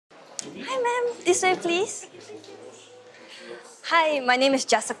Hi ma'am, this way please. Hi, my name is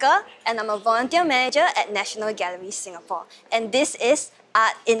Jessica and I'm a volunteer manager at National Gallery Singapore. And this is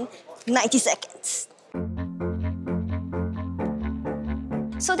Art in 90 Seconds.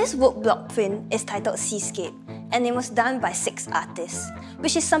 So this woodblock print is titled Seascape and it was done by 6 artists,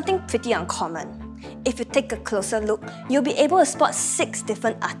 which is something pretty uncommon. If you take a closer look, you'll be able to spot 6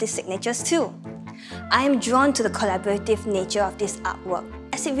 different artist signatures too. I am drawn to the collaborative nature of this artwork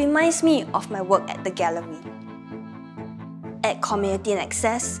as it reminds me of my work at the gallery. At Community and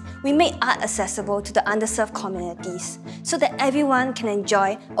Access, we make art accessible to the underserved communities so that everyone can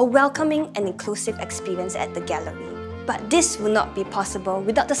enjoy a welcoming and inclusive experience at the gallery. But this would not be possible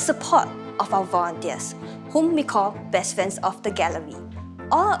without the support of our volunteers, whom we call best friends of the gallery,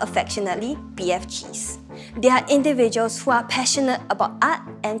 or affectionately BFGs. They are individuals who are passionate about art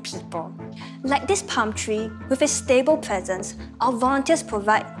and people. Like this palm tree, with its stable presence, our volunteers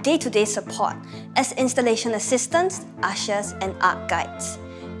provide day-to-day support as installation assistants, ushers, and art guides.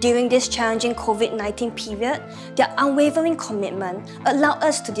 During this challenging COVID-19 period, their unwavering commitment allowed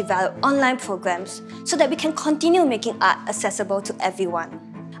us to develop online programs so that we can continue making art accessible to everyone.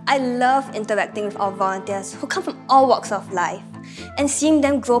 I love interacting with our volunteers who come from all walks of life and seeing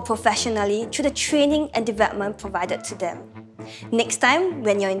them grow professionally through the training and development provided to them. Next time,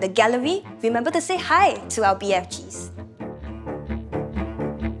 when you're in the gallery, remember to say hi to our BFGs.